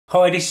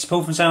Hi, this is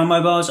Paul from Sound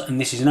Mobiles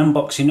and this is an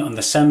unboxing on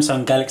the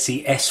Samsung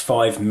Galaxy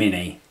S5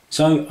 Mini.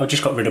 So I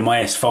just got rid of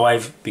my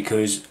S5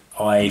 because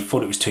I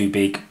thought it was too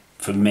big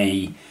for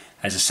me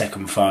as a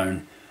second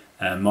phone.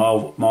 My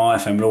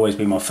iPhone will always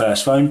be my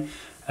first phone,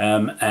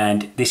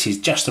 and this is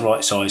just the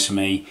right size for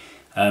me.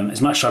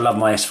 As much as I love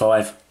my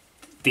S5,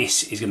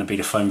 this is going to be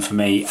the phone for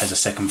me as a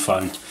second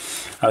phone.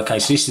 Okay,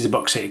 so this is the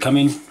box set it come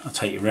in. I'll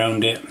take you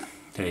around it.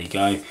 There you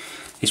go.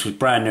 This was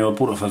brand new. I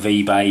bought it off of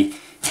eBay.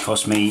 It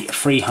cost me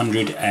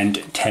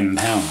 £310.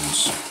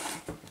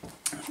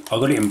 I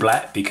got it in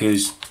black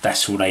because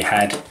that's all they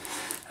had.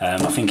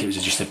 I think it was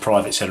just a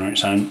private seller on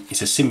its own.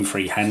 It's a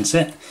SIM-free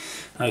handset.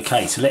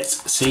 Okay, so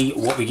let's see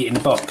what we get in the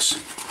box.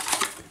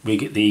 We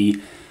get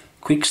the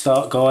quick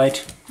start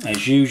guide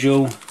as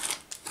usual.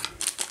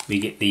 We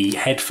get the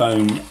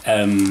headphone,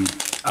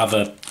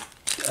 other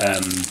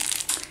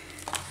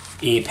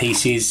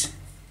earpieces,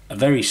 a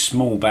very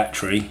small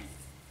battery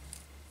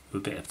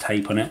with a bit of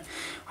tape on it.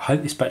 I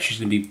hope this battery's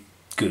going to be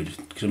good,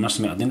 because I must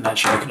admit I didn't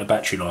actually look at the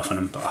battery life on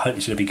them, but I hope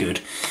it's going to be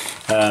good.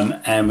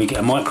 And we get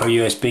a micro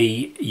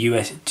USB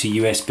to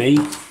USB,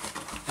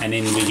 and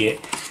then we get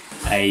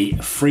a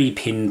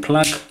 3-pin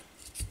plug,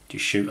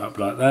 just shoot up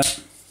like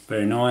that,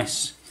 very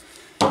nice.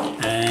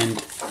 And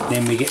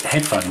then we get the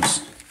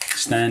headphones,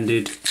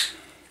 standard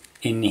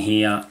in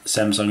here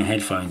Samsung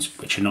headphones,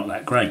 which are not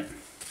that great.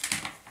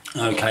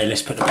 Okay,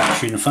 let's put the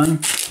battery in the phone.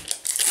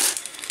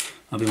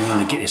 I've been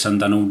wanting to get this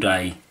undone all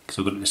day because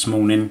I got it this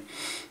morning,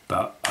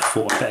 but I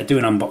thought I'd better do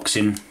an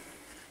unboxing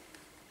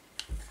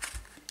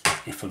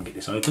if I can get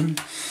this open.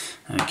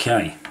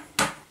 Okay,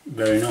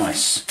 very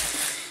nice.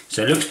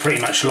 So it looks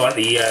pretty much like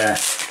the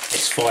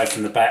S5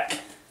 from the back.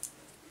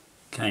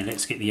 Okay,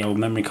 let's get the old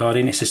memory card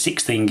in. It's a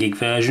 16 gig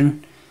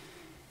version.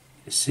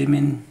 The SIM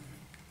in.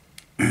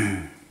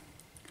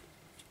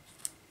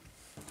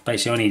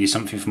 Basically, I needed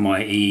something for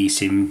my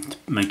eSIM to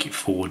make it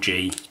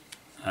 4G.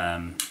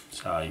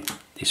 So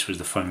this was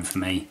the phone for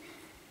me,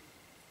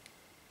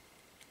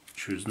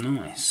 which was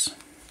nice.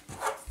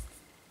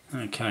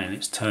 Okay,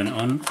 let's turn it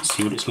on,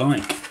 see what it's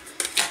like.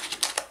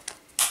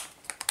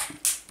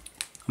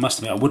 I must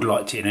admit I would have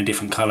liked it in a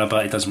different colour,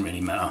 but it doesn't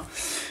really matter.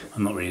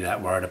 I'm not really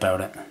that worried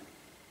about it.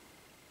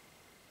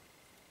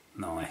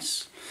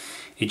 Nice.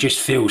 It just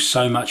feels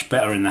so much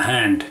better in the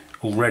hand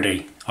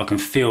already. I can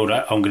feel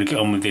that I'm going to get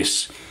on with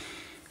this.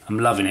 I'm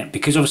loving it,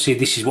 because obviously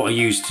this is what I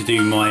use to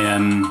do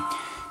my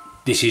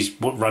this is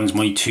what runs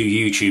my 2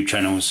 YouTube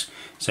channels,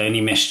 so any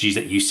messages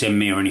that you send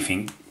me or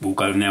anything will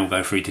now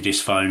go through to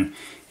this phone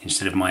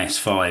instead of my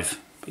S5.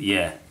 But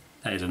yeah,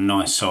 that is a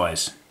nice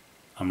size.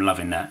 I'm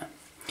loving that.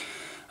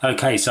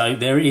 Okay, so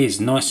there it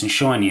is, nice and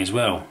shiny as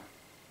well.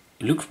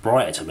 It looks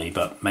brighter to me,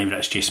 but maybe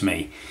that's just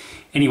me.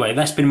 Anyway,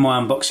 that's been my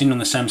unboxing on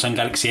the Samsung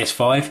Galaxy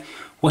S5.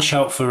 Watch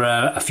out for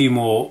a few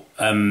more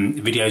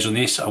videos on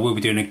this. I will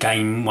be doing a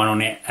game one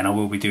on it, and I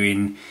will be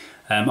doing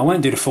I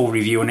won't do the full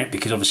review on it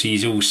because obviously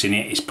you've all seen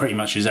it. It's pretty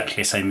much exactly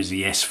the same as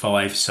the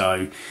S5.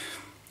 So,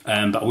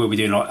 but I will be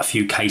doing like a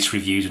few case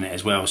reviews on it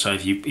as well. So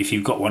if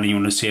you've got one and you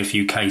want to see a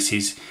few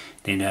cases,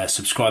 then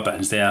subscribe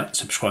button's there.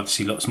 Subscribe to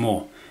see lots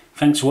more.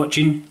 Thanks for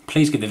watching.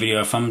 Please give the video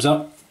a thumbs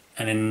up,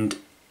 and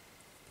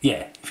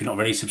yeah, if you're not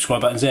already, subscribe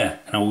button's there.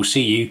 And I will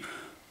see you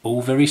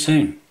all very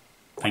soon.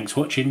 Thanks for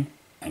watching,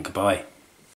 and goodbye.